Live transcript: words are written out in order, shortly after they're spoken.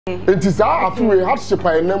enti saa afiwe hardship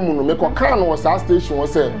a enemu no me ko kan no saa station wo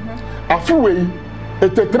say afiwe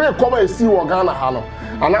etetre koma esi wo Ghana ha no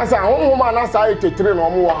anasa ahonhom anasa etetre no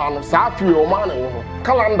mo wo ha no saa afiwe o ma na wo ho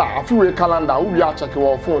calendar afiwe calendar wo wi a check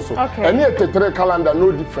wo phone so eni etetre calendar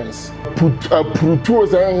no difference put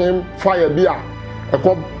say him fire bia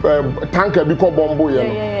eko tanker bi ko bombo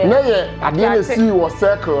ye no na ye ade na si wo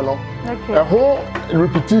circle no ho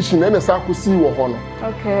repetition na sa ko si wo ho no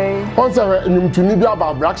on say nyumtuni bi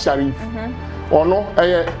aba Black Sharif ono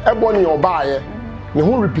eboni oba ye ne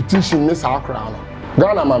ho repetition ne sa akra no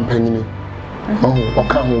Ghana man panini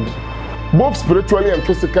oka ho bi both spiritually and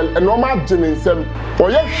physical and normal genin sem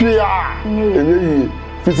oye hwe a enye yi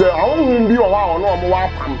fi say ahonhom bi o wa ono mo wa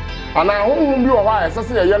pam ana ahonhom bi o wa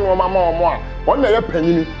esese ye no ma omo a on na ye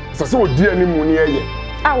panini esese odi animu ne ye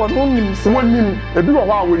a wono nim so wonim ebi o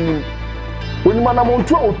wa wonim wonim ana mo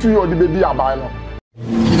ntu a otu ye odi bedi aban no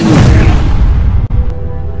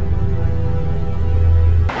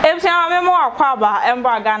Memo akwaba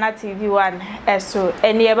emba Ghana TV1 eso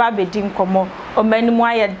eni eba bedi nkomo omanimu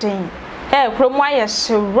ayeden kromo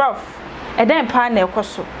ayehye rough eden pa na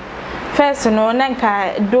ekoso first no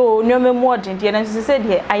nanka do nyomemu odinde na sese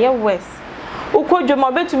de aye west ukodwoma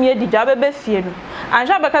obetumi edija bebe fie no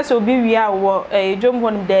anja beka se obi wi a wo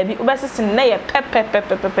edwombo no da bi obesesen na ye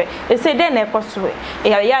pepepepepe ese de na ekoso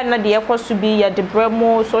ya na de ekoso bi ya de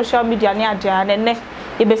bremo social media ne adia ne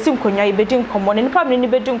ebesi nkonya ebedi nkomo ne nipa ni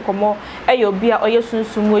bedi nkomo obi a oye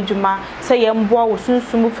sunsumu adwuma se ye mboa wo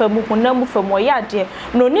sunsumu famu hunamu famu oye ade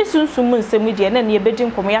no ni sunsumu nsemu de na ne ebedi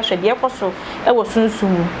nkomo ya hwede ekoso wo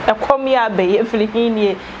sunsumu ekomi abe ye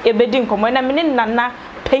filihini ebedi nkomo na me nana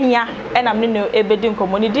penya na me ne ebedi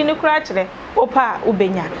nkomo ni di ni kura kire opa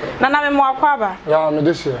ubenya nana me mo akwaba ya me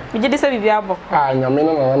de hye me de se bibia aboko nyame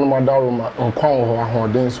na nana mo dawo ma nkwan ho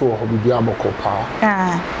ahoden so ho bibia aboko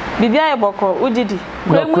pa bibia aboko udidi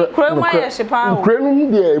kremu ayehye pa o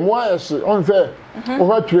kremu de emu ayehye on se o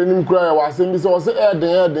fa trenim kura ya wasem bi se o se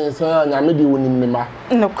eden se nyame de wonim ne ma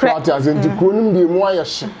no kra what as in kremu de emu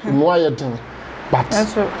ayehye emu ayeden but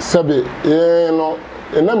sebe no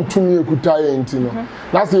enam tumi ekuta ye nti no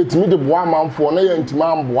na se etimi de boa manfo na ye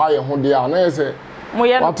ntima amboa ye ho de a na ye se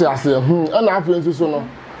what as na afi nso so no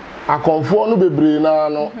akonfo no bebre na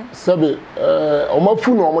no sebe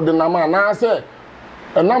omafu no omde na ma na se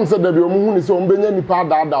enam se da bi omu ni se ombenya nipa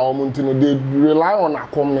daada omu nti no they rely on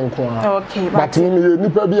akom ne nko a okay but me ye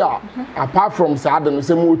nipa bi a apart from say adem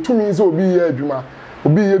se mo tumi se obi ye adwuma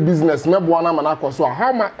obi ye business me boa na mana koso a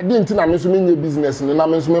how ma de nti na me so me nye business ni na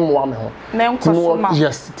me so me moa me ho me nkoso ma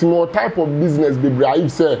yes timo type of business bebre I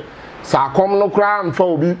say sa akom no kra mfa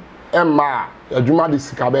obi emma adwuma de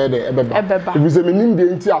sika be de ebeba if say me nim de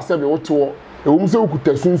nti asebe woto ewum se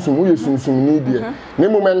okuta sunsun wo ye sunsun ni de ne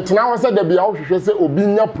moment na wo se de bia wo hwehwe se obi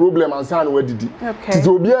nya problem ansa na wadidi ti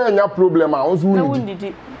obi anya problem a wo so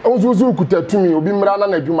wudidi wo so okuta tumi obi mra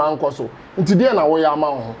na adwuma ankoso nti de na wo ya ma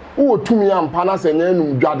ho wo tumi ampa na se nya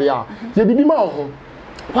enum dwade a ye bibi ma ho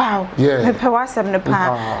wow me pe wasem ne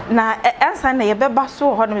pa na ansa na ye beba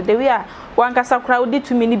so ho no de wi a wankasa kra odi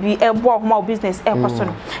tumi ni bi ebo ho business ekoso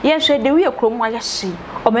no ye hwe de wi ekrom ayehye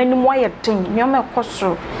omanimu ayeden nyoma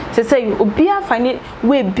ekoso se say obi afani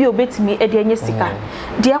we bi obetimi e de anya sika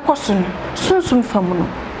de ekoso no sunsum famu no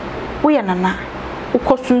wo ye nana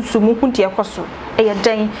ukosunsum hu de ekoso eye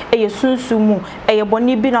den eye sunsumu eye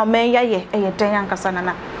boni bi na men yaye eye den ankasa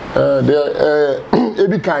nana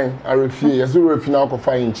ebi kan arefie yeso refi na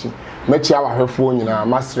akofa inchi mechi awahwefo nyina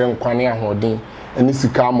masre nkwane ahoden ani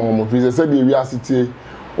sika ma omo fi se de wi asite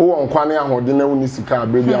wo nkwane ahoden na woni sika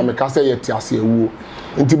abrebi ameka se yete ase awuo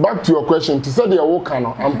nti back to your question to say de wo kan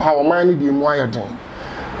no empower man de mu ayeden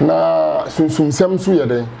na sunsum sem so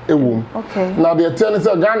yeden ewom na de tell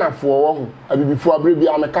say Ghana fo wo ho abibifo abrebi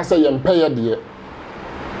ameka se yempe ye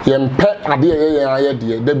yempe ade ye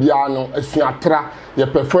ayede de bia no asuatra ye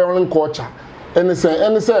preferring culture any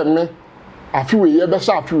say me afiwe ye be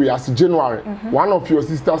sha afiwe as January one of your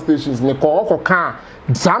sister stations me ko kan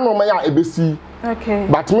sa no ma ya ebesi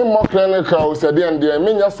but me more clinical said and there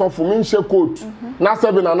me nya sofo me nhye coat na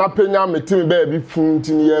sebe na penya metimi ba bi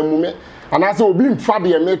funti ya mu me ana say obi mfa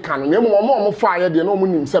de me kan no mo fa ye de na mo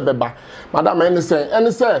nim se beba madam any say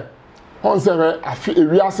on say afi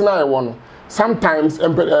ewiase na ye wo no sometimes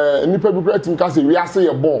nipa bi kreatim ka say wiase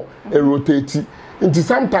ye ball e rotate into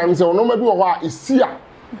sometimes no ma bi wo a esi a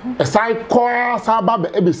a cycle saba be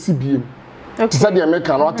ebesi biem ti say de me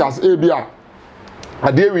kan what as e bi a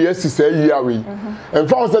ade we yes say year we and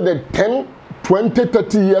for say the 10 20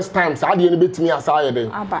 30 years time say ade ni betimi asaye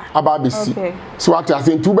den aba besi so what as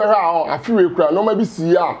in two be ha afiwe kura no ma bi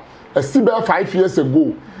si a si be 5 years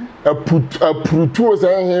ago a put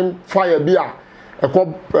say him fire bi a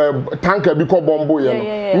tanker bi ko bombo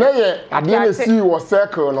ye no na ye ade na si wo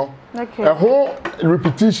circle no ho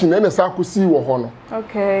repetition na sa ko si wo ho no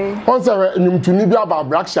okay on say nyumtuni bi aba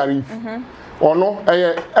Black Sharif ono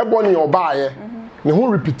eboni oba ye ne ho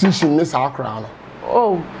repetition ne sa akra no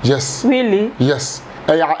oh yes really yes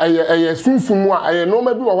sunsumu a no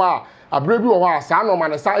ma bi wo ho a abre bi wo ho a sa no ma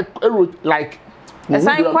ne sa like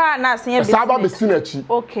esan kwa na asen be saba be sinachi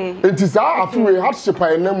okay enti sa afiwe hardship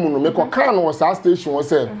enam no me ko kan no sa station wo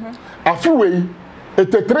say afiwe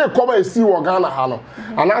etetre koma esi wo Ghana ha no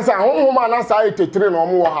anasa honhoma na sa etetre no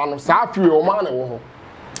mo wo ha no sa afiwe o ma na wo ho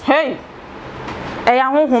hey ya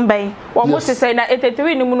honhom bai wo mo se say na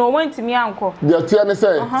etetre ni mu no wantimi anko de tie ne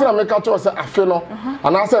say tina me ka cho say afi no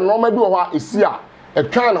anasa no ma bi wo ha esi a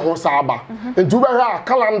etwan ho saba nti ube ha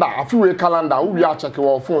calendar afiwe calendar ubi a check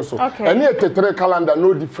your phone so any etetre calendar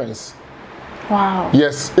no difference wow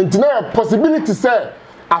yes nti na possibility say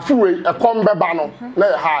afiwe ekom beba no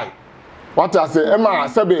na high what I say ema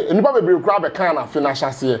sebe enipa bebre kura be kan na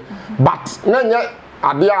financial say but na nya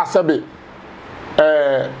ade a sebe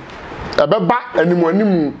ebeba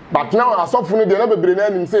animu but now asofo no de na bebre na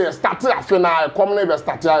anim say start afi na ekom na be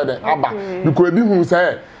start ya de aba because ebi hu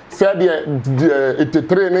say said the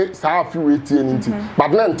etetre ne sa afi we tie nti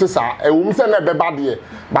but na nte sa ewum se na beba de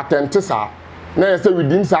but nte sa na say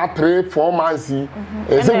within sa 3-4 months say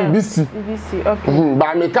we bc okay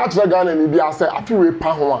ba me catch the Ghana ni bia say afi we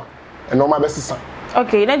pa ho a no ma be sesa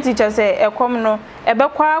okay na teacher say ekom no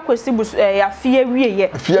ebekwa kwesi afi awie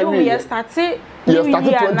ye start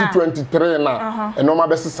 2023 na no ma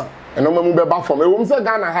be sesa eno ma mu be ba form ewum se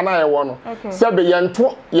Ghana ha na ye wo no se be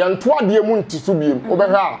yento ade mu ntiso biem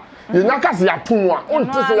obehwa ye nyaka se yatum a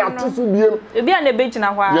onti se yatiso biem ebi a na be gina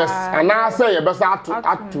hwa yes ana se ye be sa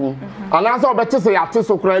atu ana se obeti se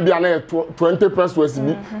yatiso kra bia na 20 pesos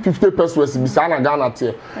bi 50 pesos bi sa na Ghana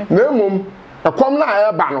te na emom ekom na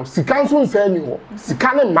e ba no sika nso nsa ni ho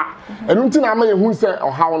sika ne ma enu nti na ama ye hu se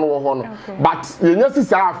ohawo no wo ho no but ye nya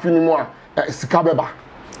sisa afini mu a sika beba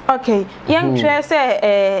okay yen twa se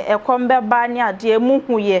ekom beba ni ade mu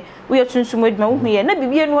hu ye wo tuntum aduma wo hu ye na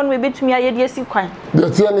bibie no no betumi aye de asi kwan de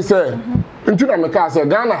tie ni se nti na meka se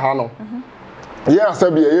Ghana ha no ye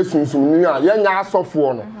asabi ye sunsun ni a ye nya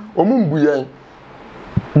asofo no omumbu yen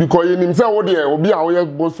because ye nim se wo de obi a wo ye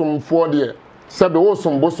bosomfo de sebe wo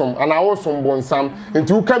sombosom ana wo sombonsam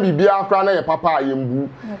nti wo ka bibia akra na ye papa ayembu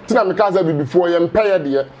ti na meka se bibifo ye mpeye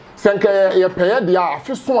de senke ye peye de a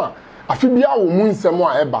afiso a afi bia wo mu nsem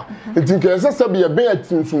a eba nti nke se sebe ye ben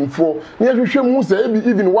atinsunfo na ye hwehwe mu se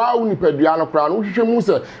even wa wo nipadua no kra no hwehwe mu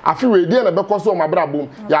se afi we de na bekoso o mabrabom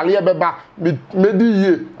yale ye beba medi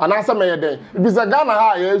ye ana se meye den ibisa Ghana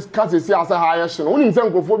ha ye ka se si asa ha ye hye no wonim se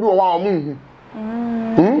nkofo bi wo wa o mu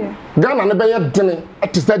hu Ghana ne be ye dene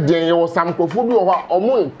atisa den ye wo sam nkofo bi wo wa o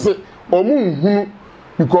mu nte o mu hunu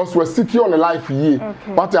because we're secure on the life ye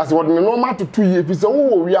but as what no matter 2 years if say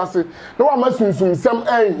wo wi ase na wa masunsum sem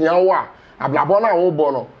ehia wo a ablabo na wo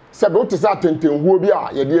bo no se be wote sa tentenhuo bi a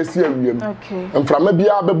ye de asi awiem mframa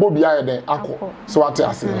bia bebo bia ye den akọ so what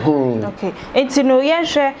ase okay enti no ye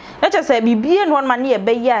hwe na che se bibie no ma na ye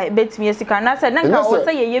be ya betimi asika na se na nka wo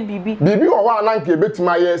se ye bibi wo ho na nka betimi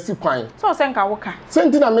aye asi kwan so se nka wo ka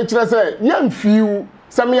senti na me kire se ye mfiu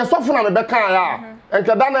se me yesofo na me be kan ya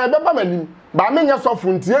enka da na e be ba manim ba menya sofo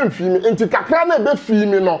nti amfi mi nti kakra na be fi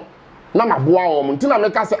mi no na maboa wo mo nti na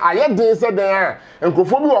meka se aye den se den a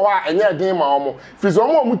enkofo bi wo ho a enye den ma wo mo fi so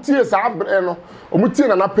mo tie sa abre no o tie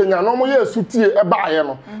na penya no mo ye su tie e ba aye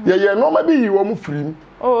no ye no ma bi yi wo mo firi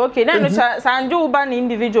oh okay na no sanjo ba na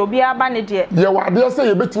individual bi aba ne de ye wade se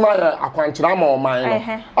ye betima ya akwankyera ma oman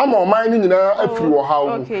no ama oman ni nyina afiri wo ha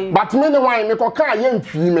wo but me ne wan me ko ka ye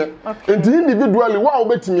mfi me nti individually wa wo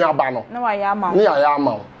betimi aba no na wa ya ama ni ya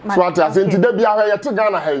ama so ati ase nti da bia ye te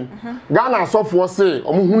Ghana ha Ghana asofo se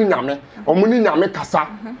omo hunu nyame omo ni nyame kasa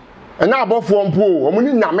ena abofo mpo omo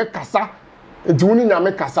ni nyame kasa nti woni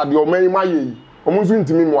nyame kasa de oman ma ye omo nzu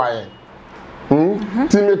ntimi mo aye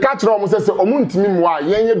ti me ka kire omo se omo ntimi mo a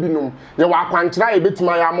yenye binom ye wa kwankyera ye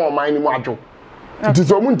betima ya ma oman ni mu adwo nti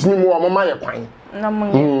so omo ntimi mo omo ma ye kwan na mo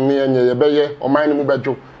nye ye beye oman ni mu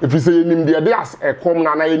bedwo efise ye nim de as ekom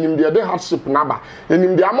na ye nim de hardship na ba ye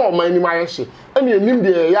nim de ama oman ni mu aye hye ene ye nim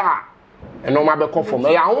de ya eno ma be kofom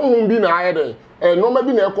ya honhom bi na aye de no ma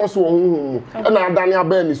bi na ekoso honhom mu ena adane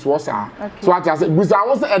aba ni so sa so ati ase gusa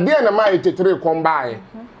won se ede na ma ye tetere kom baaye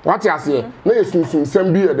what you say na yesunsun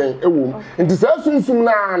sem bi eden ewom nti sa sunsun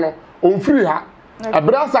na no onfiri ha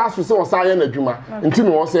abra sa aso se wo sa ye na dwuma nti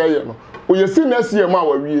no wo se ye no o yesi na sie ma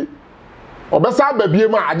wa wie obesa ba bie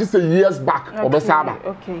ma age say years back obesa ba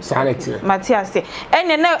sanity Matthias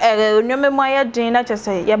ene na nnwome mu ayedin na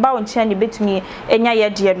chese ye ba wonchia ne betumi enya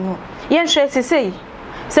yede no ye nhwe sesei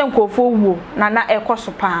senkofo wo na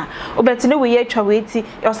ekoso pa obetine we ye atwa weti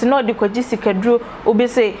yose na odi kwaji sikaduro obi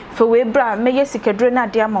say fe we bra me ye sikaduro na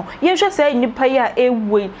de ama ye nhwe say nipa ya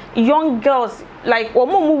ewe young girls like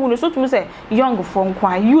omumu no so tumi say young for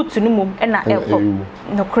nkwa youth no mum na ekọ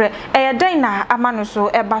no kre dan na ama no so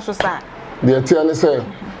eba so sa de tie ne say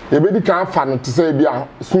ebedi kan fa no te say bia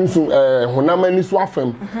sunsun honamani so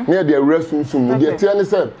afam na de awura sunsun de tie ne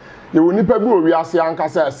say you will nipa bi o wiase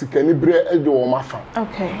ankasa sikani bre ede wo mafa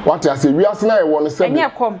okay what I say wiase na e wo no say enye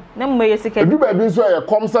kom na mo ye sikani edu ba bi nso e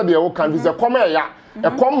kom say de wo kan bi say kom e ya e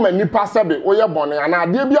kom ma nipa sebe wo ye bone ana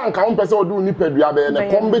ade bi anka wo pese odu nipa dua be na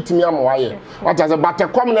kom betimi amawaye what I say but e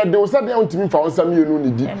kom na de wo say de untimi fa won sam yenu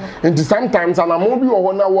ni di nti sometimes ana mo bi wo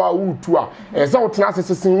ho na wo utu a e say wo tena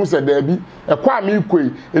asesesin hu say da bi e kwa me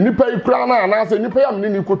ikoi nipa ikura na ana say nipa ya me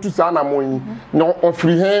ni kotu sa na mo yi na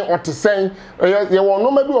ofri hen otesen ye wo no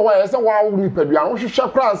ma bi wo ye say wo nipa dua wo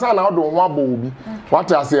hwehwe kura sa na wo ho abo obi what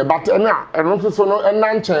I say but na eno so no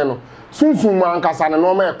ena nchen no sunsun mu ankasa ne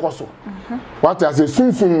no ma ekoso what I say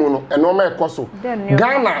sunsun mu no eno ma ekoso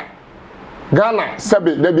Ghana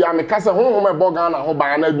sebe de bia me kase honhom e bo Ghana ho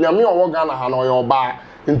ba na aduame owo Ghana ha no yo ba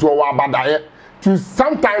into owo abadaye to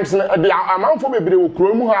sometimes the amanfo bebre wo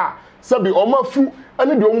kromu ha sebe omafu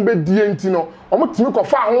ane de omu bedie nti no omu timi ko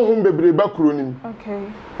fa honhom bebre ba kronim okay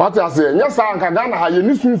what I say nya sa anka Ghana ha ye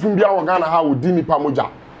ni sunsun bia wo Ghana ha wo di nipa moja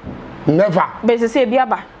never be se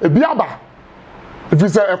ebiaba if you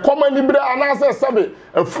say a common libre anase sebe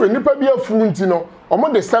nipa bi afu nti no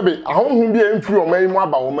omo de sebe ahonhom bi emfiri oman mu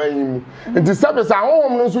aba oman mu nti sebe sa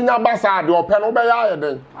ahonhom no so nya basa de ope no be ya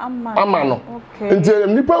yeden ama no nti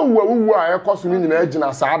nipa wuwu a ekoso ni nyina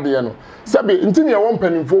agina sa ade no sebe nti ne won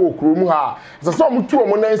panimfo wo kurom ha se so omo tu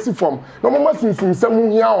omo na si fom no mo masunsun sam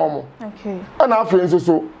hia omo okay ana afa nso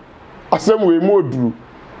so asem we mu oduru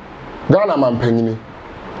Ghana man panyini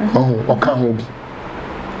oka ho bi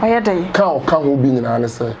oyedai ka ho bi nyina ne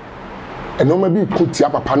se enoma bi kotia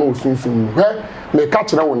papa na osunsun he me ka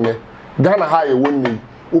kire wo ne Ghana ha ye wonni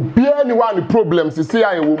obia ni one problems se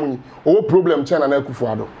ya ye wo mu o problem chena na akufu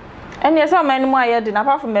ado ene se man mu ayede na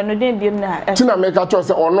apart from no den biem na tina me ka cho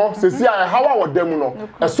se ono se si ya hawa wo dem no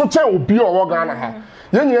eso che obi o Ghana ha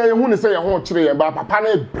ye nyina ye hu ne se ye ho kire ye ba papa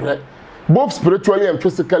na bre both spiritually and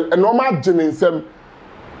physical enoma genensem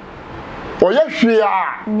oye hwe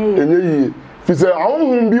a enye yi fi se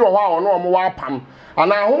ahonhom bi o ha ono omo wa pam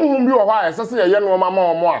ana ahonhom bi o ha esese ye no ma ma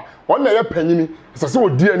omo a won na ye panyini esese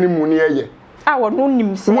odi animu ne ye a wono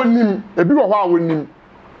nim se wonim ebi o ha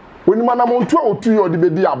wonim ana montu a otu ye odi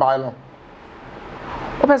bedi aban no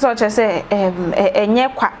o pese o chese enye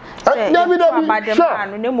kwa se abadem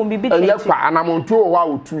anu ne mo bibi enye kwa ana montu o ha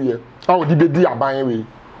otu ye a odi bedi aban we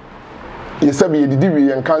ye se be didi we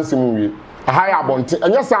ye kansem we aha ya bonte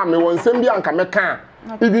enye sa me won sem bi anka meka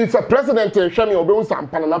if it's a president hwe me obe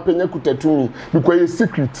unsampana na penya kutatumi because ye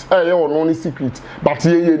secret ye ono ni secret but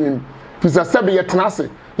ye nim fisa sebe ye tenase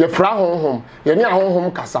ye fra honhom ye ne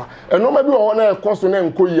ahonhom kasa eno ma bi wo na ekoso na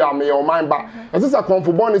enkoyi am ye o man ba esesa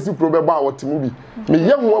konfo bon si probe ba wotimu bi me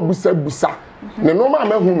ye ho abusa busa ne no ma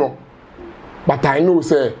mahu no but I know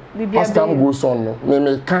say as time goes on no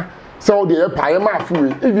me ka so the paye ma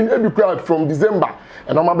afu even every crowd from December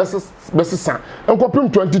eno ma besesa enkopim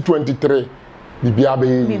 2023 Bibia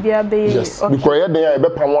be yes okay. Because ye den e be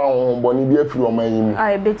pam ahonboni bi afiri o man yimu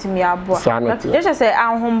a betimi abo ye say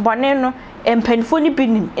ahonboni no empanifo ni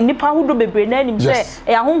binim nipa hodo bebre na anim say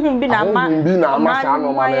e ahonhom bi na ama sa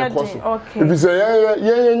no ma na ekoso if you say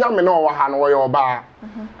ye nyame na o wa ha no ye oba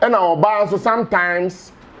e na oba so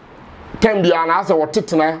sometimes can be an answer what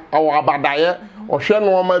titena or abadaye or hwe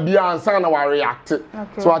no ma bi ansa na wa react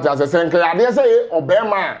so what as say nke ade say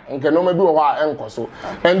obema nke no ma bi wo ha enkoso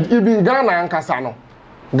and even Ghana ankasa no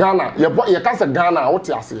Ghana ye kasa Ghana what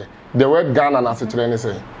you say the word Ghana na se kire ni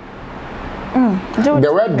say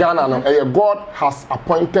the word Ghana no God has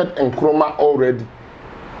appointed Nkrumah already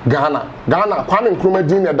Ghana Kwame Nkrumah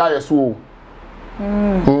din na da yeso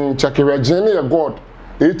check your God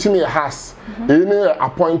Any has, any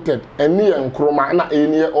appointed, any Nkrumah na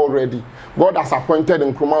any already. God has appointed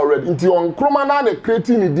Nkrumah already. Inti on Nkrumah na de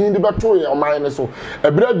creating the din de beto ye o man so. E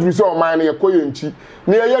bread do say o man ye koye nchi.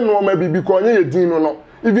 Na ye no ma bibi ko nye ye din no.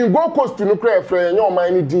 Even go coast to no cry frɛ nye o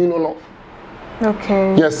man ni din no.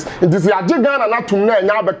 Okay. Yes. Inti se age Ghana na tum na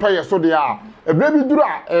nya beto ye so de a. Ebre bi duru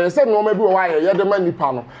a se no ma bi o wa ye de ma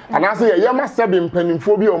nipa no. Ana se ye ma sebe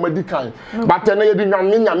mpanimfo bi o ma di kan. But na ye di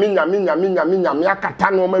nyame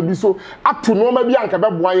akata no ma bi so ato no ma bi anka be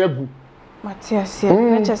boa ye gu. Matias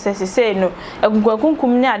na chese say no egunkunkum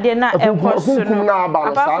ni ade na ekoso no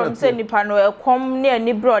apart from say nipa no ekom ne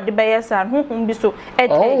ani bro de beyesa honhom bi so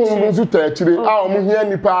honhom so taachire a omuhia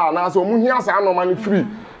nipa na so omuhia sa no man free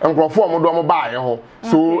enkrofo omodo mo baaye ho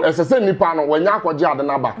so esese nipa no wanya akwaje ade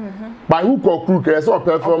na ba by who ko crew kere so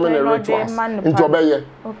perform in rituals into obeye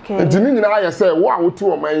nti ni nyina aye say wo a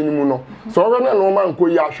wotu o man ni mu no so we na no man ko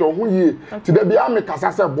yi ahwe ho yie ti da bia me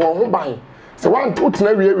kasa say bo ho ban so one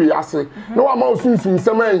utna we ase no wa ma osunsun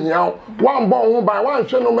sem ahia one bon ho ban one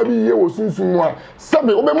hwe no ma bi ye osunsun mu a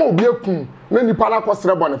sebe obema obi akun na nipa na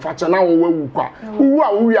kosere bone fache na wo wawu kwa uwu a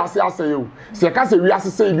wo wi ase ase ye o se ka se wi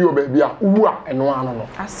ase sei bi o ba bia uwu a eno ano no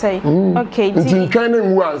ase okay nti twan na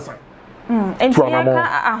mu ansa enti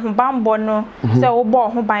ka ahobambo no se wo bo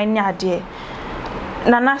ho ban ni ade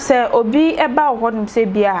na se obi eba ho nim se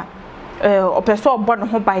bia opeso obo no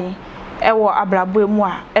ho ban ewo abrabo emu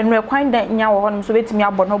a enwe kwan da nya wo honom so betimi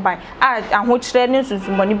abo no ban a ahokyere ne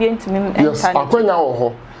susumoni bi entimi entane yes akwanya wo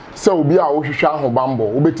ho se obi a wo hwehwe ahobambo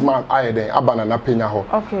wo betimi ayeden abana na penya ho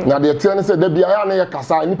na de tie ne se da bia ya na ye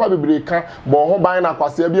kasa nipa bebre ka bo ho ban na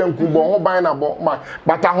kwase bia nku bo ho ban na bo ma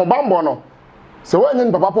but ahobambo no se wanyi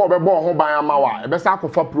ni papa obebo ho ban amawa ebesa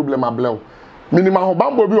akofa problem ablew minimum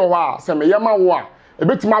ahobambo bi wo ho a se me yema wo a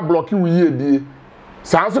ebetimi ablock wi yedie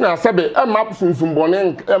sanso na sebe emma sunsun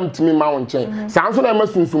bone emtimi ma wonchen sanso na emma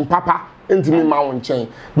sunsun papa entimi ma wonchen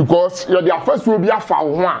because you dey first obi afa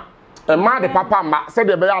wo ho a emma de papa ma se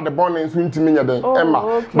de be ya de bone nso ntimi nya den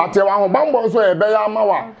emma but e wa ho bambo nso e be ya ma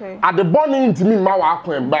wa ade bone ntimi ma wa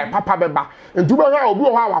akon by papa beba ntu be ha obi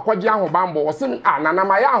wo ha wakwaje aho bambo wo se anana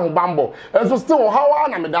ma ya aho bambo enso still ha wa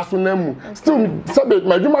na me da so na mu still sebe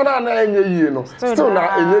madwuma na enye yie no still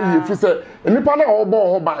na enye yie fi se nipa na wo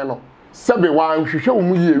bo ho ban no sebe wa nhwehwe wo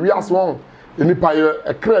mu yie wi aso won enipa ye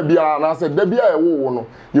ekra bia na se da bia ye wo no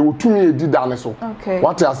ye wotumi edida ne so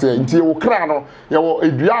what I say nti ye wo kra no ye wo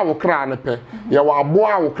edua wo kra ne pe ye wo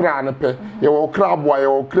aboa wo kra ne pe ye wo kra aboa ye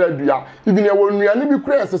wo kra dua even ye wo nuane bi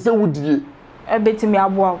kra se wudie ebetimi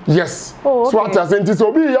aboa yes so what I say nti so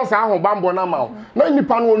obi ye sa ahobambo na ma na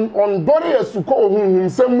nipa no on dore esuko ohunhun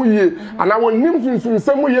semu yie ana wonim sunsun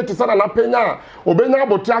semu yie te sana na penya obenya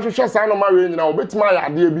abotia hwehwe sa no ma we nyina obetima ya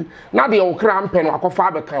ade bi na de wo kra mpe no akofa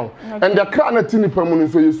abekan and the kra na tinipa mu no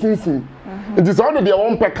so ye sunsun nti so de wo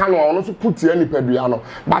mpe kan no no so putia nipadua no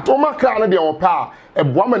but o ma kra no de wo pa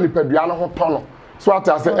eboa ma nipadua no ho to no so what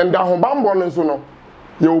I say and ahobambo no so no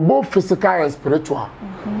you both physical and spiritual.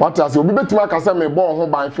 What I say, obi betima kasa me bo ho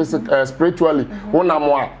ban physical spiritually. Wona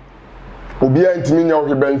mo a obi antimi nya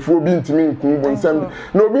ohwebanfo obi ntimi nkun bo nsam.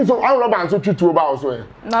 Na obi so an roba nso twituo ba so e.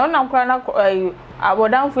 Na wona nkura na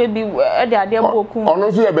abodanfo bi e de ade boku.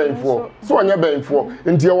 Ono so ye banfo. So onye banfo.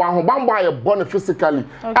 Nti ye wa ahobambo aye born physically.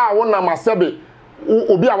 Ah wona masebe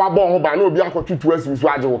obi a wabo ho ban na obi akotwutu asimsu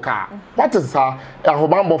age wo ka what is her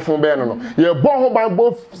ahobambo fun be no ye bo ho ban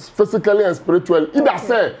both physically and spiritually either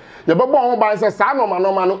say ye bo ho ban say sa no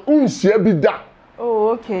no unhia bi da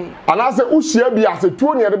okay ana say uhia bi ase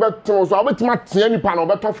tuo ne de beto so obetima tia nipa na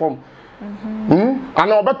obeto fom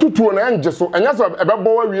ana obetutuo na enje so enya so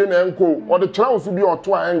ebebo wawie na enko o de kira osu bi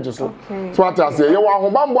oto a enje so so what I say ye wa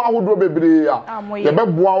ahobambo ahodo bebre a ye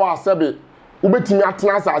beboa wa asebe ubetimi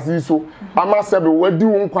atena asase so ama sebe wadi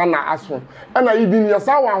wo nkwa na aso na yidin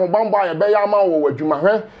yesa wa ahobambo a ye be ya ma wo wadwuma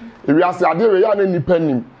hwe ewiase ade we ya na nipa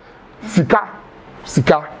nim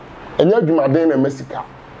sika enya adwumaden na masika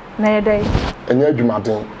na ye dai enya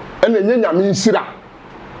adwumaden ena enya nyame nhira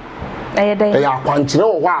na ye dai ya kwankyere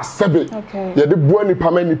wo wa sebe ye de bua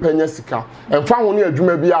nipa ma nipa nya sika emfa ho ne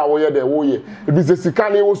adwuma bi a wo ye de wo ye ebi se sika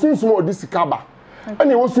ne wo sunsumo odi sika ba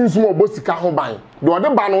ani wo sunsumo obo sika ho ban de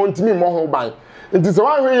ode ba no ntimi mo ho ban nti se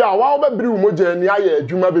wan hwe ya wa obebiri umoje ni aye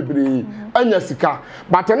adwuma bebiri anya sika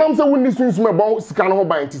but enam se wonni sunsumo ebo sika no ho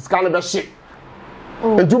ban nti sika no be hye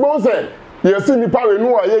nti bo se yesi nipa we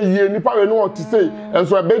no aye yie nipa we no ti sei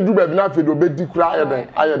enso ebedu ba bi na fedo bedi kura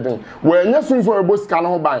ayeden wo anya sunsumo ebo sika no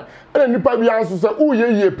ho ban ena nipa bi anso se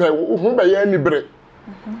uye yie pe ho be ye anibere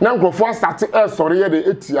na nkrofo start sori ye de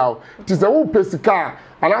etia ti se wo pesika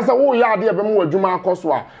anasa wo ya ade ebe mo wadwuma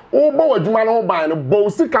akoso a wo bo wadwuma no ho ban no bo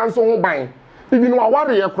sika nso ho ban ibi no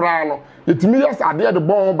aware ye kura no yetimi yes ade de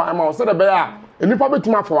bo ho ban ma o se de be a enipa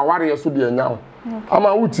betuma fa aware ye so de anya ho ama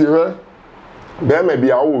wutie he be ma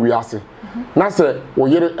bia wo wiase na se wo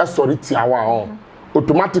yere esori tiawa ho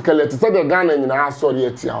automatically te se de Ghana nyina asori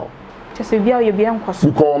etiawo te se bia ye bia nkoso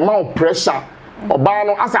because ma pressure oba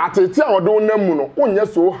no asa atete a wode onamu no onye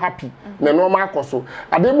so happy na no ma akoso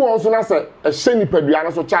ade bi won so na se ehye nipadua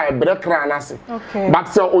no so cha ebre kra na se but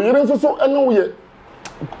se oyire nso so ene wo ye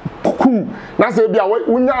ku na se bia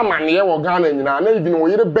wonya amane ye wo Ghana nyina na even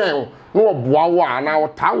oyire ben no oboa wo ana wo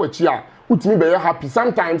ta wachi a utimi be happy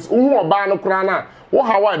sometimes uhu oba no kra na wo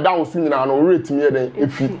hawa da wo su nyina no rate me den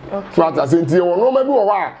efi so ata senti wo no ma bi wo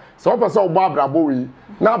ha so pese wo ba abrabo wi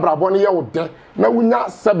na abrabo no ye wo de na wunya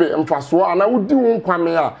sebe mfaso ana wudi wo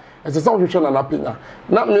nkwame a ese se wo hwehwe na penya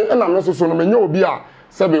na me na me so no menye obi a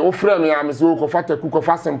sebe wo frɛ me a me se wo ko fata ku ko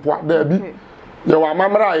fa sempo da bi ye wa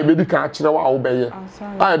mamra e bedi kan akire wa wo beye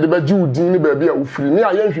a de ba ji udin ni ba bi a wo firi ni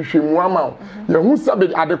a ye hwehwe mu ama ye hu sebe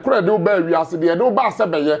adekora de wo ba wi ase de wo ba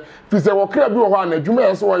sebe ye fi se wo kra bi wo ho na adwuma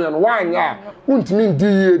ye so wo ye no wa anya untimi ndi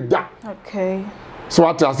ye da so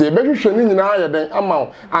what I say be hwehwe ni nyina ye den ama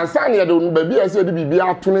ansa na ye de ba bi ase de bibia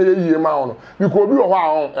ato na ye yie ma wo no because obi wo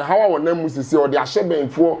ho a hawa wo na musisi o de ahye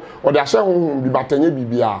benfo o de ahye honhom bi batanye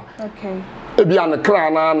bibia ebia na kra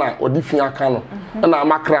na odi fia ka no na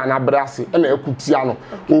amakra na brase na ekutia no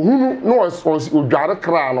ohunu no odware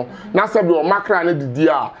kra no na sebe o makra na didi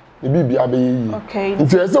a e bibia be yi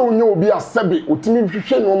nti ese onye obi asebe otimi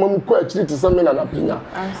hwehwe no mamu ko akiri te seme na penya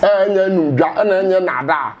enya numdwa na enya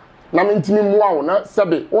nada na mentimi muawo na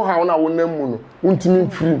sebe wo ha wo na wo namu no untimi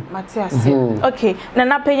free Matiasi okay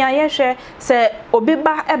na penya ye hwe se obi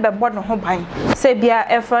ba ebebo no ho ban se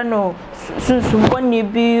bia efa no sunsumoni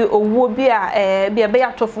bi owo bi a bia be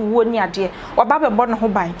yatofo wo ni ade oba bebo no ho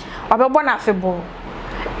ban obebo na afebo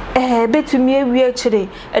betumi ewie kire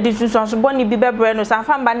edi sunsunboni bi bebre no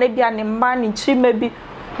sanfamba na bia ne mma ne chima bi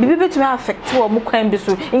bibi betumi affect wo mu kwan bi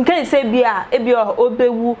so nkan se bia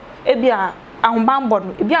obewu bia ahubambo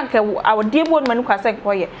no ebi anke awde bo no manu kwase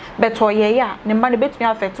koye beto ye ya ne mma ne betumi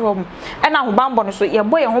affect wo mu na ahubambo no so ye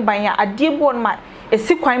boye ho ban ya ade bo no ma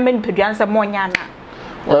esi kwan men peduan se mo nya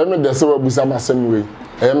na me de se wabusa masem we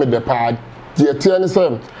me de pa de tie ne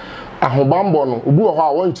se ahubambo no obi wo ho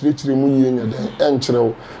a won kirikiri mu yie nya den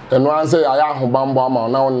enkirew eno an se ya ahubambo ama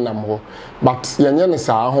na wonnam ho but yenye ne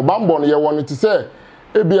sa ahubambo no ye won ti se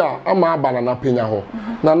ebia ama abana na penya ho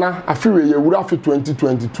nana afiwe ye wura afi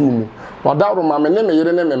 2022 mu wadaro ma me ne me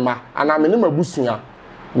yire ne me ma ana me ne mabusua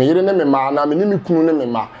me yire ne me ma ana me ne me kunu ne me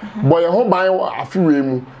ma boye ho ban afiwe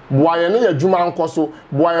mu boye ne yadwuma nkoso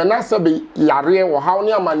boye na sebe yare wo hawo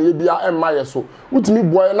ne amane bia emma ye so utimi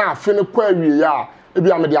boye na afi ne kwa awie ya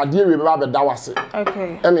ebia me de ade awie be ba be da wase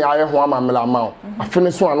ene aye ho amamela ma afi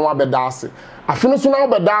ne so anu abeda ase afino so na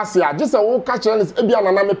obeda ase a gese wo ka kire ne ebia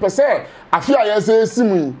na me pese afi a yese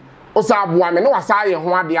esimu o sa aboa me ne wasa aye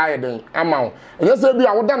ho ade aye den ama wo yese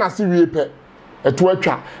ebia wo da na se wie pe eto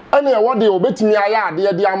atwa ene wo de obetimi aye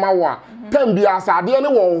ade de ama wo a tam bia asa ade ne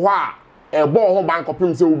wo ho a ebo ho ban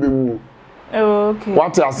kopim se wo bewu okay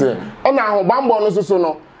what I say ena ho bambo no so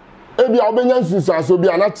no ebia obenya nsusu aso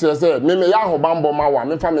bia na kire se me ya ho bambo ma wa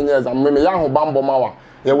me fa me nya exam me ya ho bambo ma wa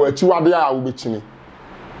ye wo achiwade a wo bekini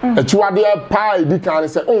achiwade pa edi kan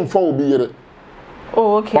se onfo obi yire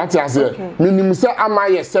okay what I say minim se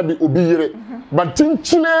amaye se bi obi yire but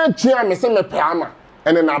chinchine chia me se me pa ama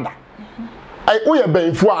ene nada ai oye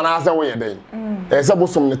benfu ana se wo ye den se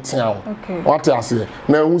bosom ne tia what I say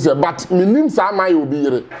na hu se but minim se amaye obi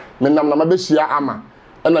yire menam na mabehia ama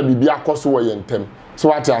ena bibia akoso wo ye ntem so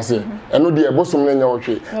what I say eno de bosom ne nya wo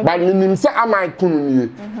hwe but minim se amaye kunu nie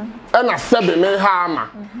ena sebe me ha ama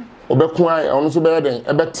obekwan ono so be den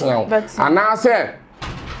ebetia ana se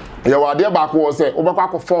ye wade ba ko se obekwa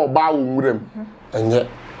akofo oba wo nwurem enye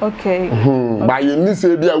okay ba ye ni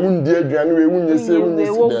se bia wundi aduane we wunye se wunye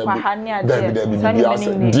se de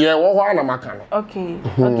de wo ho ana maka no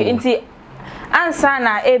okay nti ansa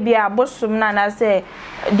na ebia bosum na se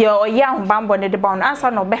de oya ahubambo ne de ba no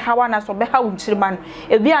ansa na obehawa na so obeha wunchirima no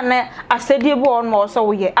ebia na asedi bo no so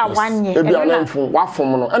wo ye awanye ebia na mfu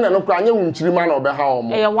wafom no ene no kra anye wunchirima na obeha wo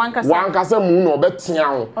mo wankasa mu no obetia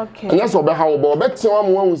wo enye so obeha wo bo obetia wo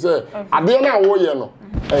mo hu se ade na wo ye no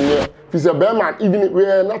enye fi se be man even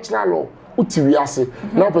we natural law uti wiase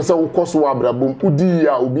na pese wo koso wa brabom udi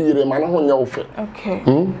ya obi yire ma na ho nya wo fe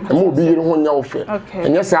mo obi yire ho nya wo fe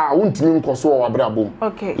enye sa wontimi nkoso wa brabom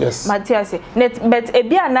yes Matias net but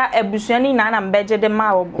ebia na ebusuani na mbeje de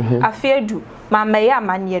ma wo afedu ma meya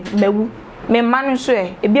amane mewu me manu so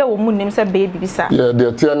ebia wo mu nim se be bibisa yeah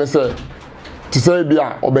de tie ne se ti se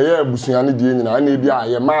bia obeya ebusuani de nyina na ebia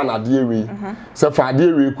ye ma na de ewi se fa de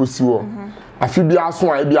ewi kosi wo afi bia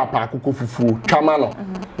so a bia pa akoko fufu twama no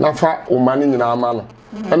na fa o mani nyina ama no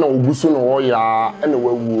na obuso no wo ya na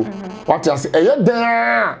wawuo what I say eye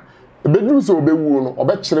dan ebeduru se obewu no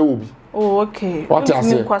obekire obi okay what I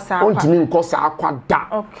say ontimi nkosa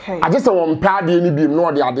akwada aje se wo mpa de ni biem no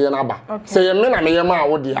ode ade na ba se ye me na me ye ma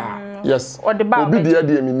wo de a yes obi de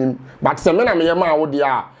ade minim but se me na me ye ma wo de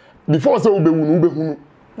a before se obewu no obehunu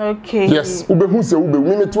Okay. Yes, ubehu se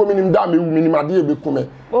ubehu me to minim da me minim ade e bekume.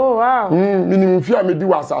 Oh wow. Minim fi a me di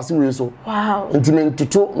wasase we so. Wow. Nti me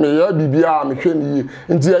ntoto me ya bibia me hwe ni.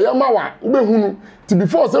 Nti ya ma wa ubehu nu ti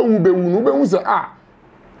before say ubehu se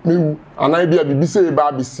me ana bia bibi se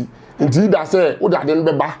ba bisi. Nti da say wo da de no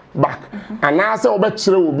be back. Ana say wo be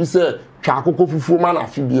kire obi say twa akoko fufuo ma na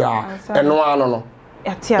afi bia eno ano no.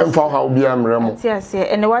 Emfa ha obi amremo. Atiase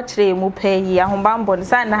ene wa kire mu payi ahobambo ne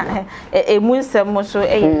sana emu nsem so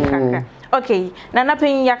kaka. Okay, na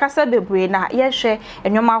pen yakasa bebre na ye hwe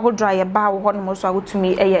enwoma ahodro ye ba wo ho no so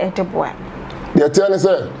agotumi edeboa. Ye tell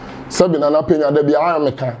say sabi na pen ada bia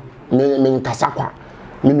ameka me nkasa kwa.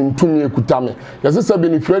 Minim tumi ekuta me. Ye say sabi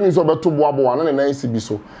ni frani so beto boaboa na nan si bi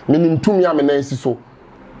so. Minim tumi a me nan si so.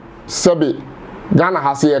 Sabi Ghana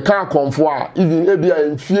ha se ye kan konfo a even ebia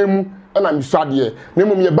enfiemu na misade ne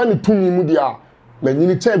mum ye ba ne tumi mu dia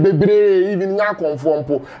manyini chen bebre even nya konfo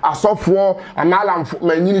mpo asofo amala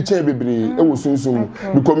manyini chen bebre e wo sunsun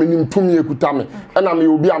because menim tumi ekuta me na me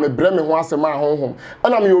obi a me bre me ho asema honhom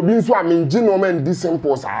na me obi nso a me ngi no man di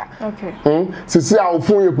simple sa okay sisi a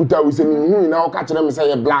ofun ekuta we se me hu na o ka kire me say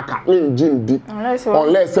ye black me ngi ndi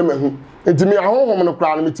unless me hu entimi ahonhom no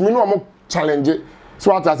kra no metimi no mo challenge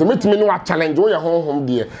so what as metimi no challenge wo ye honhom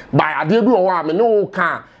de by ade bi wo a me no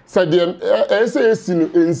ka said the SAC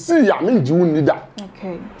nsi ya me nji wonni da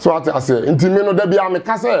okay so what I say ntimi no da bia me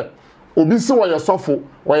ka say obi se wo ye sofo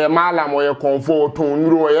wo ye malam wo ye konfo ton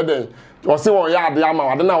nuro wo ye den wo se wo ye ade ama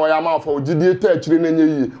wade na wo ye ama fa ogidie ta akire na nye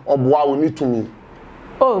yi oboa wo ni tumi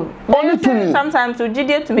oh oni tumi sometimes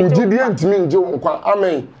ogidie tumi ogidie ntimi nje nkwa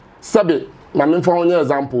amen sabe ma me fa onye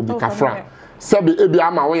example bi kafra sabe ebi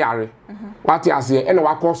ama wo yare wati ase ene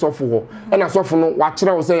wakọ sọfo ho ena sọfo no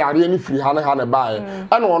wakire wo se yare ni firi ha na baaye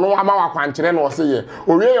ena ono ama wakwankire na wo se ye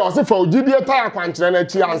owie ye wo se fa ogidie ta yakwankire na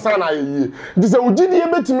chi ansa na ye di se ogidie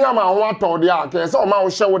betimi ama ho atọ de a ke se o ma wo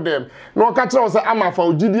hye wo dem na wo ka kire wo se ama fa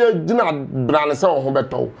ogidie gina brane se wo ho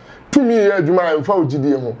beto tumi ye adwuma fa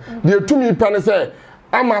ogidie ho de tumi pa ne se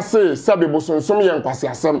ama se sabe bosonsom ye nkwase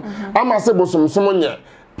asem ama se bosonsom nye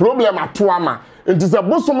problem ato ama enti se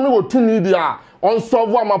bosom ne wo tumi dia on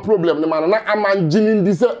solve ama problem ne man na amanjini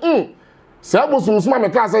ndi se abosumsuma me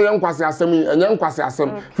ka say yankwase asem enye nkwase asem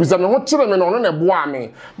fi se me ho kire me no na boa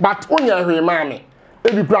me but onya hwe ma me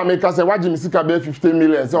ebi pra me ka say waji misika be 50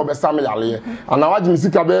 million say obesa me yale ana waji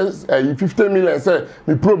misika be 50 million say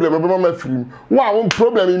me problem be ma free wa won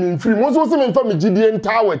problem in free mo so se me fa me gidie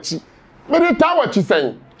nta wachi me de ta wachi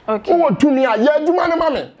sen okay wo tumi a ya adwuma ne ma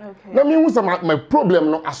me na me hu se my problem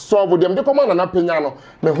no asolve dem de come na penya no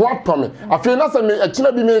me ho atome afi na se me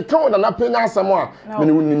akina bi me ka wo na penya asem a me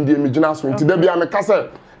ne woni ndie me gina so nti da bia me ka se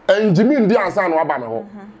enjimi ndi ansa na waba me ho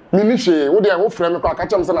me ni hwe wo de wo frɛ me kwa ka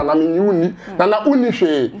kyem se na me ni woni na uni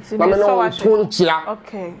hwe na me no tonchia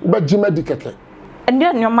okay ba jima di keke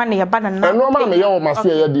ende nyoma ne yaba na nyoma me ye wo maso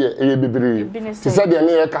ye de eye bebere ti se de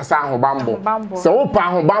ne ye kasa ahobambo se wo pa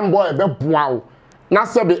ahobambo e be boa wo na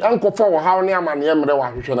sebe enkofo wo hawo ne amane emre wa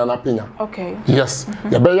hwehwe na penya okay yes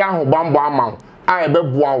ye be ya ahobambo ama a ebe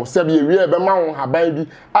boa wo sebe ye wi ebe ma wo haban bi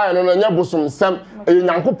a no nya bosom sem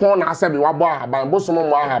nyankopon na sebe wa bo haban bosom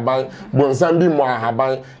mo haban bonsam bi mo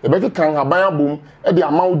haban ebe kekan haban abom e de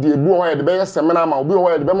ama wo de ebu ho ye de be semena ama obi ho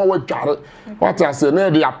ye de be ma wo tware what I say na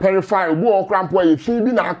de ya purify obi ho krampo ye fi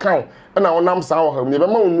bi na account na wonam sa wo ha me be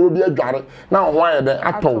ma wo no obi adware na ho ye de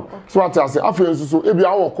atọ so what I say afa nsuso ebi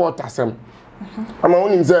a wo court asem ama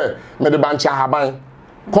wonim say me de bancha haban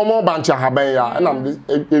common bancha haban ya na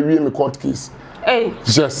ewie me court case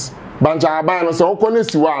yes bancha haban no so okone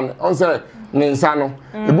siwan on say ne nsa no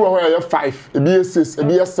ebi wo ye 5 ebi ye 6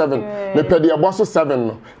 ebi ye 7 me pede ye boso 7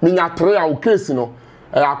 no me nya 3 a case no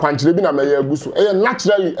akwankyere bi na me ye aguso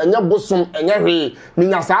naturally enye bosom enye hwe me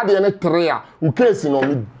nya sa de ne 3 a u case no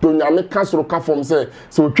me donya me kasoro ka form say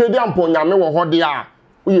so twedi ampo nya me wo hode a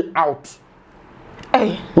we out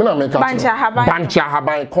Mina make bancha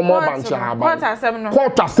haban come on bancha haban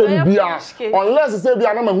quarter sem bia unless say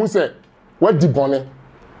bia na ma hu say what di bone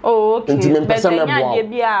oh okay but nya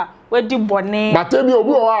bia what di bone but e bi obi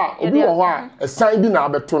wo ho a sign bi na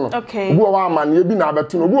abeto no obi wo amane bi na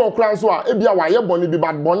abeto no obi wo kran so a e bia wa ye bone bi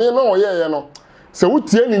bad bone na o ye no se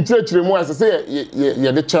wutie ni nkyerechire mu ase se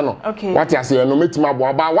ye de che no what ya say no metima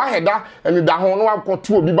abo ba wa heda eni da ho no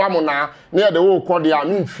akoto obi ba mo na ye de wo kode a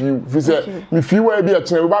me fi se me fi wa bi a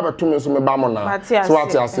kire ba beto me so me ba mo na so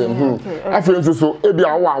what ya say afi nso so e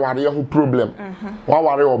bia wo aware ye ho problem wa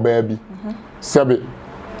aware oba bi sebe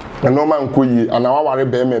eno ma nkoyi ana wa aware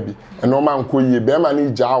be ma bi eno ma nkoyi be ma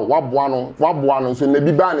ni jao wa boa no so na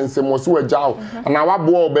bi ba ne nsem wo so wa jao ana wa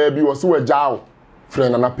boa oba bi wo so wa jao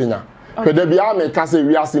frɛ na penya pede bia me ka se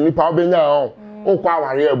wiase nipa obenya o kwa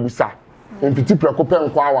aware abusa empiti preko pe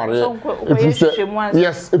nko aware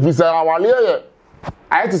yes if you say awale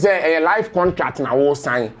I to say a life contract na wo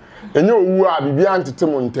sign enye owu a bibia ntete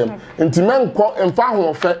mo ntem enti menko emfa ho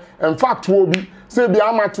ofe emfa to obi say bia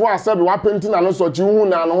amato ase be wapenti na no so chi hu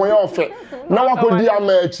na no ho ye ofe na wakodi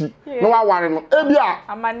ama achi na waware no ebia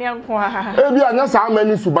amane nko ha ebia nya sa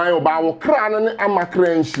amani suban oba wo kra no ne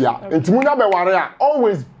amakra nhia enti munya be ware a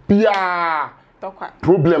always bia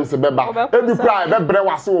problems beba ebi kra be bre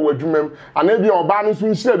wase wo wadwumam ana ebia oba no so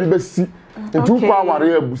nhia bi besi enti ukwa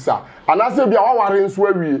aware abusa ana se bia waware nso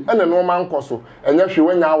awie ene no ma nkoso enye hwe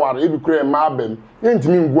wanya aware ebi kra ma abam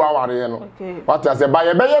ntimi ngu aware no what I say ba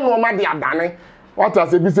ye be ye no ma de adane what I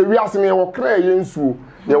say bi se wiase ne wo kra ye nsuo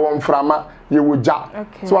ye wo mframa ye wo ja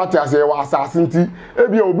so what I say wo asase nti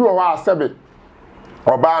ebia obi wo wa asebe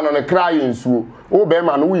oba no ne kra ye nsuo wo be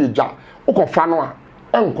ma no wo ye ja ukofa no a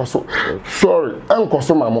enkoso sorry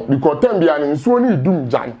enkoso mamo because tambia ne nsuo ni dum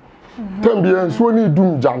ja no tambia nsuo ni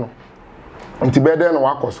dum ja no nti bede no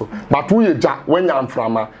wakoso but wo ye ja wanya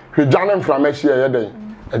mframa hwe ja ne mframa hie ye den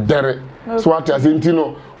edere so what I say nti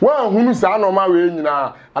no wa hunu sa no ma we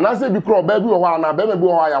nyina anase bi kro ba bi wo ha na ba ma bi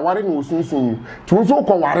wo ha ya ware no osunsun tu nso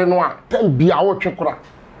ko ware no a tambia wo twekora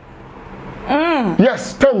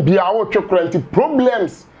yes tambia wo twekora nti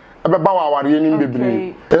problems abeba wa ware ni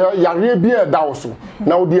bebre yare bi e da wo so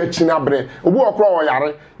na wo de achi na bre obi okro wo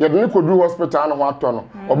yare ye de ne koduru hospital na ho ato no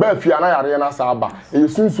oba afia na yare na sa aba e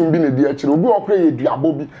sunsun bi na di achi obi okro ye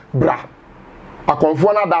duabo bi bra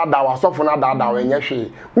akonfo na daada wa sofo na daada wa enye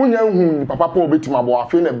hwe unya hu ni papa pa obetima bo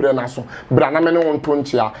afi na bre na so bra na me ne wonto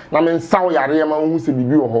nchia na me nsaw yare ma hu se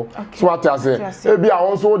bibi wo ho so what I say e bia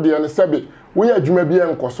won so de ne sebe wo ya adwuma bi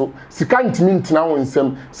enkoso sika ntimi ntina won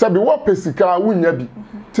nsam sebe wo pesika wunya bi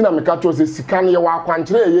tina me ka to se sika ne ye wa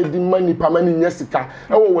akwankyere ye di manipa mani nya sika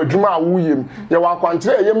e wo wadwuma a wuyem ye wa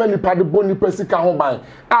akwankyere ye manipa de boni pesika ho ban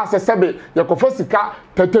a se sebe ye kofo sika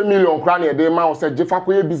 30 million kra na de ma wo se jefa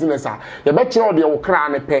ko ye business a ye be kire o de wo kra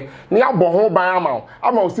ne pe ne ya bo ho ban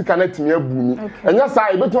ama wo sika na timi abuni enya sa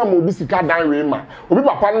ye betuma ma obi sika dan we ma obi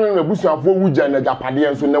papa no na busuafo wuja na japade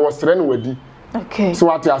enso ne wo sere ne wadi okay so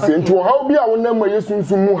what I say nti how bi a wona ma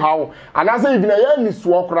yesunsun mu hawo anase even ye ni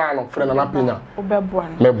so okra no frɛ na penya obeboa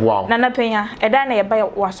no meboa na penya eda na ye ba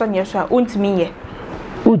waso nye so a untimi ye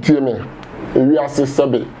utie me ewi ase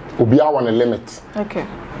sebe obi a won limit okay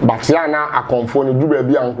but ya na akonfo no duba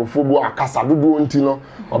bi ankofo bu akasa dodo nti no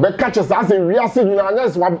obeka che sa se wi ase nyina anya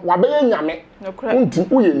wa be nyame unti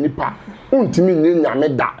uye nipa untimi nye nyame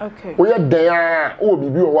da oye den a o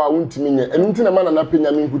bibi o wa untimi nye enu nti na ma na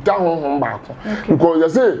penya me nkuta honhom ba ko because you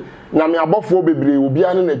say na me abofo bebre obi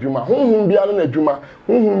ane na adwuma honhom bi ane na adwuma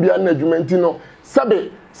honhom bi ane na adwuma nti no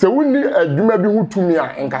sabe se wuni adwuma bi hutumi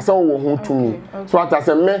a enkasa wo hutumi so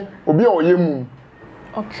atase me obi a oyemu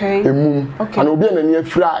okay emum and obi na ni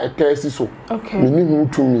afira etesi so me ni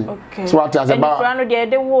hutumi so atase ba afira no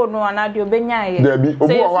de wo no ana de obenya ye de bi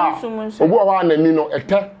obi o wa na ni no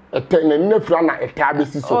ete na ni afira na ete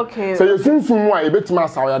abesi so so ye sunsun mu a ye betima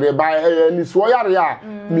asaw ya de ba ni so yare a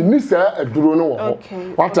me ni sa aduro no wo ho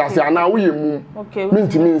what atase ana wo ye mum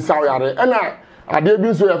mintimi nsaw yare na ade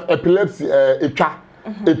bi so epilepsy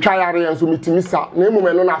etwa yare enso mitimi sa na emum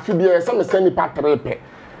no na afibie se me sani patrepe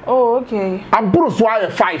oh okay aburo so aye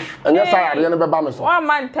 5 enya sa yare ne beba me so one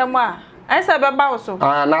man tem a ensa beba wo so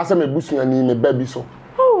na se me busuani me ba bi so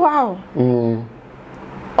oh wow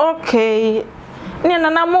okay ni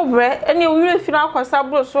na mo bre eni owire fi na akwasa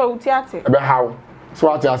aburo so awuti ate ebe how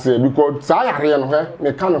so ate ase because sa yare no he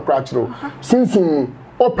me ka no kra kiro sunsun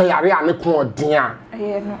ope yare a ne ko den a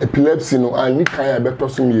epilepsy no ani kan ya beto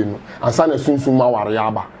so mienu ansa na sunsun ma ware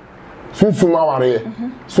aba sunsun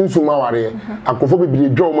ma ware akofo bibiri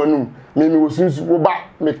dwo manum me wo sunsun wo ba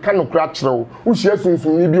me ka no kra kiro wo hia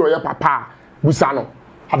sunsun ni bi o ye papa busa no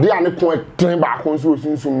ade a ne ko den ba ko so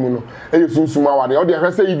sunsun mu no e sunsun ma ware o de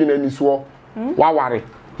hwese even ani so wa ware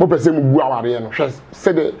mo pese mu bu aware no hwe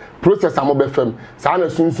se de process am be fam sa na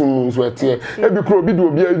sunsun nso ete e bi kro obi de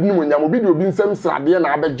obi anim onyam obi de obi nsam srade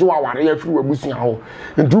na abeje aware afiri wabusua ho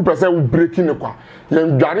ntu pese we breaking ne kwa ye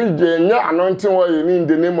ndware ye nya anointing oil in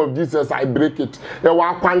the name of Jesus I break it ye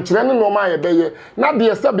wa kwankyere ne no ma ye beye na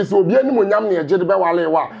de se be se obi anim onyam na ye je de be wale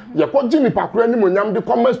wa ye ko gini pakura anim onyam de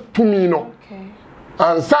koma tumi no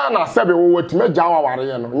ansa na sebe wo watime jawa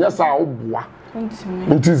aware no nya sa oboa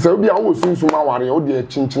nti se obi a wo sunsun aware o de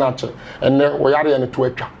chinchina che enne wo yare ne to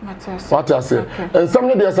atwa what I say ensam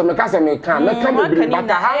ne de se me ka bebre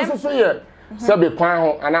baka ha so ye sebe kwan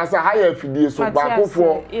ho anasa higher fidie so ba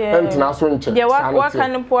kofo entina so nche de wa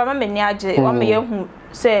kan po ma mani age wa me yehu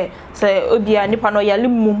se obia nipa no yale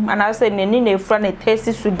mum anasa neni na efra na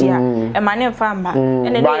tesi sudia e ma ne mfa mba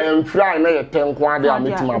ene ba emfra na ye tenko ade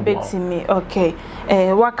ametima bo betimi okay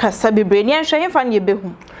wa kasa bebre ni enhwe hemfa na ye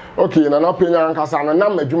behu okay na penya ankasa na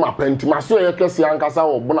madwuma panti maso ye kese ankasa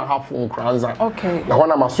wo bona hafo nkranza okay na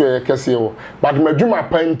hona maso ye kese wo but madwuma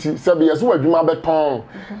panti sebe yeso wadwuma beton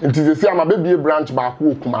nti ze sia ma bebie branch ba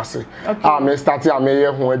ko okumase me start am ye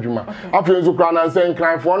ho adwuma afi enzo kra na nsen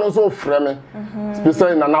kran fo no so frɛ me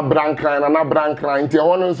special na branch kran nti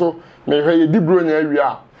ho no so me hwe ye dibro nya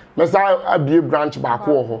awia me sa abie branch ba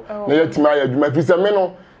ko ho na yetima ya adwuma fi se me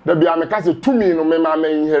no da bia me kase tumi no me ma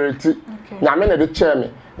inherit na me na de chair me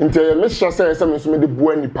nti me hye se me so me de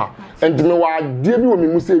boa nipa and me wa de bi wo me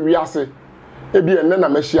mu se wiase e bi enne na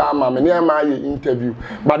me hye ama me ne ama ye interview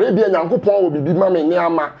but e bi nyankopon wo bibi ma me ne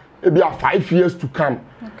ama e bi 5 years to come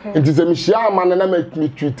nti se me hye ama na me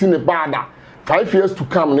treat ne bada 5 years to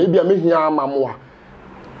come na e bi me hia ama mo a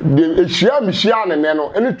de ehia me hye ane ne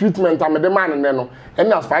no any treatment am de ma ne no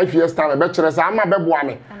and as 5 years time be kire sa ama be boa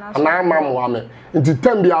me ana ama mo ame nti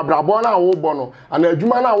tembi abrabo na wo bo no ana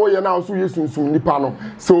adwuma na wo ye na so yesunsum nipa no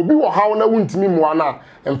se obi wo hawo na wuntimi mo na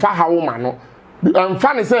emfa hawo ma no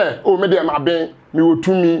emfa ne se o me de ma ben me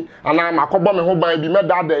wotumi ana makobo me ho ban bi me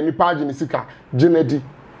dada nipa age ne sika genedi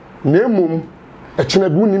na emum e kina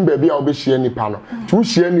bi unim ba bia obehia nipa no ti wo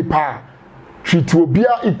hia nipa treat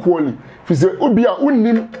obia equally fi se obia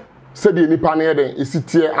unim se de nipa na ye den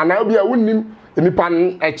esitie ana obia unim nipa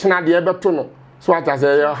e kina de e beto no so ata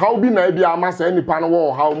say how bi na bia ama say nipa no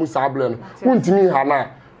wo how mu sable no wuntimi ha na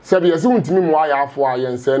se bia se wuntimi mu aya afo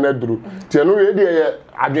ayense na duru tie no we de ye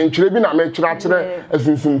adwenkyere bi na me kyera kyere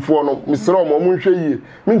asunsumfo no misere o mo nhwe yie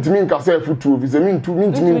mintimi nka say futu obi se mintimi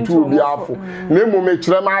ntu obi afo na emu me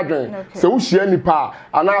kyere ma adwen se wo hia nipa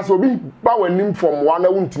ana so obi ba wanim from wa na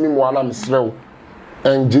wuntimi mu ana misere wo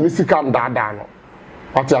enjini sika ndada no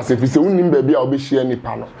ati ase fi se wunim ba bia obi hia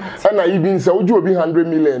nipa no na ibi nse wo ju obi 100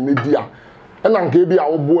 million ne dia ena nka bi a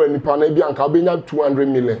wo bo nipa na bi anka obenya 200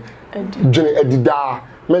 million dwene edida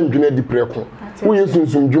men dwene di preko wo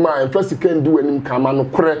yesunsum dwuma en first kan di wanim kama no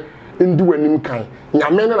kore ndi wanim kan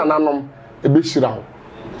nyame ne nananom ebehira wo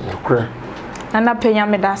kore ana penya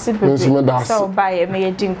me da se bebe so buy me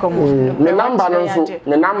ye din komo me number no so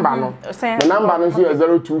me number no so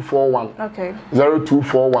 0241 okay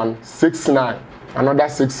 024169 another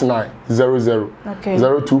 6900 okay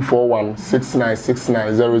 0241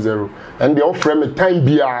 696900 and the offer me time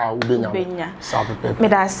bia ubenya me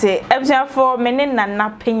da say ebia for me ne nana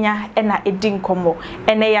penya e na edin komo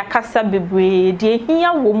ene ya kasa bebre de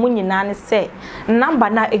hia wo mu nyina ne say number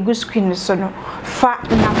na egu screen so no fa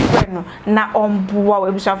na friend no na omboa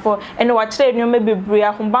ebia for ene wa kire enyo me bebre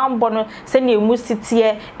ahombambo no se na emu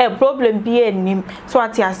sitie e problem bi enim so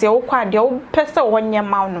ati ase wo kwa de wo pese wo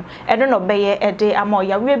nyema no eno no beye de ama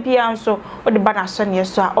ya we bia nso o de bana so ne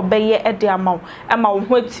so a obeye e de ama wo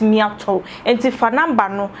ho atimi ato enti fa number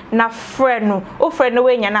no na friend no o friend no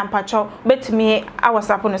we nya na mpacho betimi a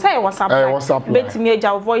WhatsApp no say WhatsApp betimi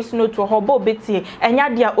eja voice note ho bo beti enya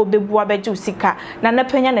dia obebua beje usika na na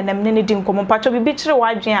penya na nam ne di nkomo mpacho bibi kire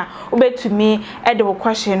wadwen a obetumi e de wo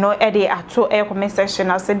question no e de ato e comment section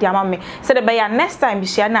na say de ama me say de be ya next time bi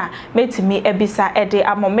share na betimi ebisa e de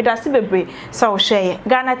ama me da se bebre so share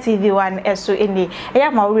Ghana TV1 eso eni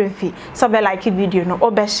eya ma wo remfi so be like video no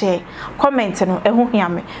obe share comment no ehu hia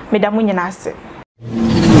me da mu nyina ase